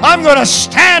you. I'm going to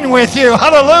stand with you.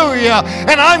 Hallelujah.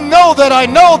 And I know that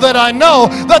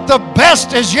the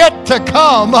best is yet to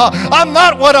come. I'm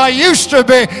not what I used to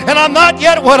be, and I'm not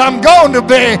yet what I'm going to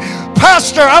be.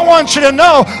 Pastor, I want you to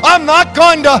know I'm not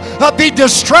going to be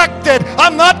distracted.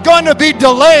 I'm not going to be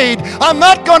delayed. I'm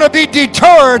not going to be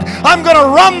deterred. I'm going to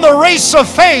run the race of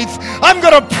faith. I'm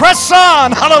going to press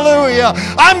on. Hallelujah.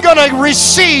 I'm going to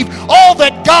receive all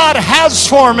that God has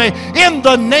for me in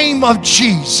the name of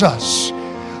Jesus.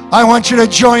 I want you to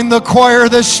join the choir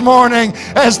this morning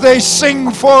as they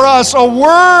sing for us a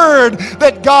word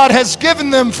that God has given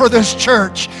them for this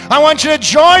church. I want you to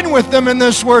join with them in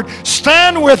this word.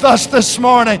 Stand with us this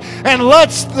morning, and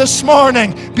let's this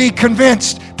morning be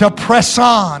convinced to press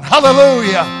on.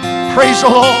 Hallelujah. Praise the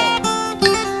Lord.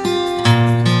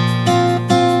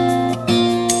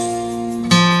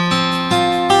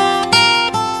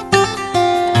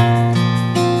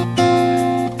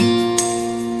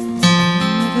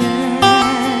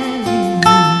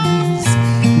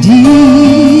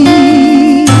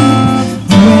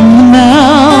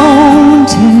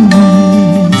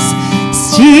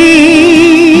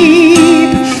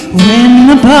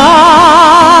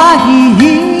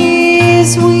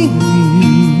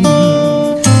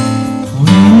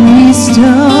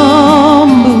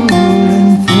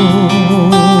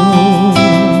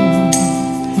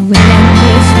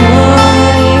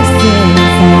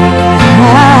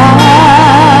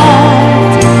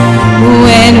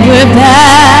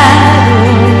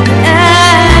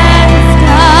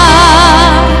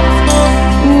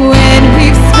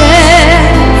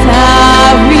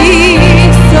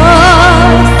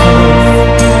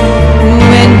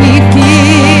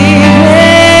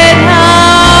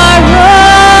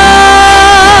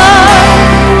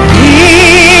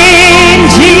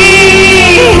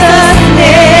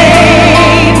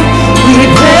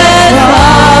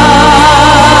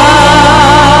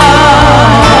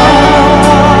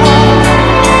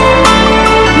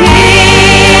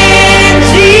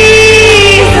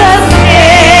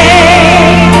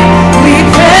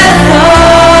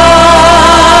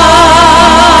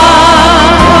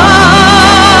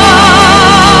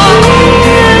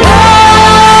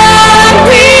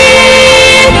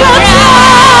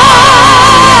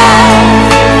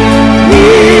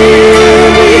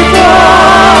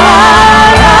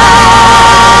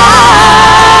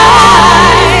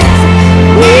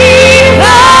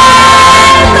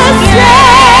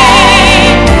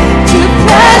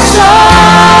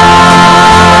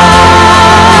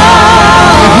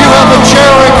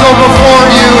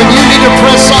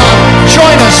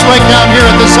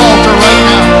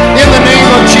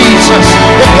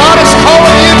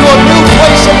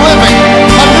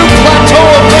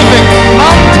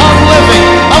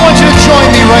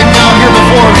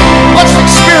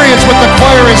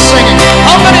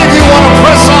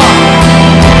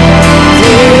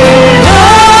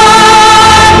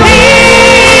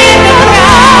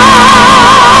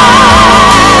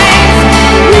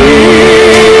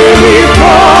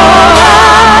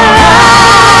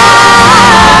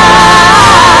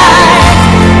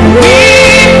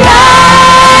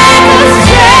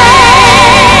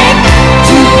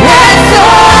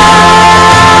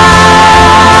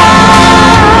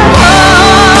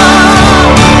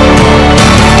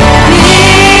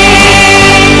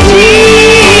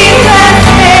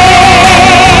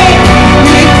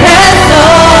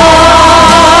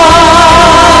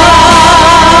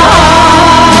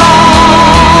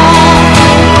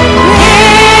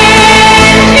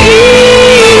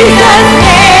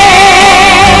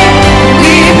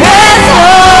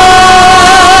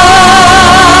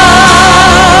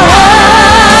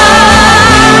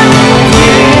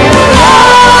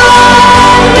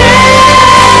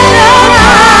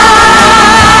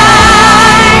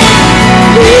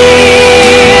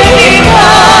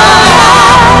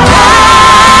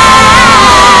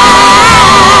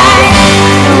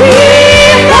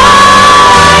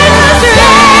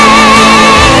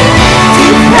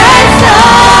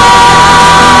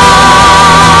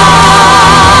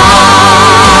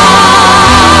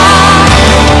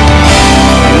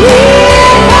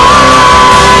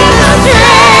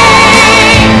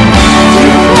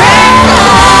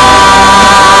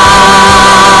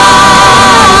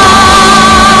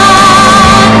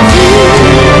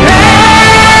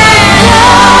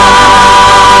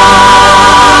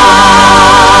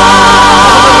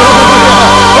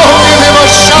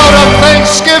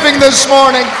 This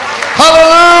morning.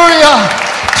 Hallelujah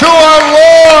to our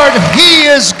Lord. He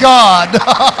is God.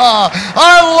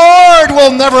 Our Lord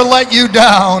will never let you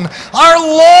down. Our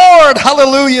Lord,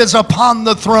 hallelujah, is upon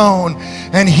the throne.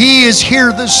 And He is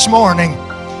here this morning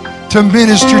to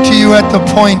minister to you at the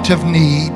point of need.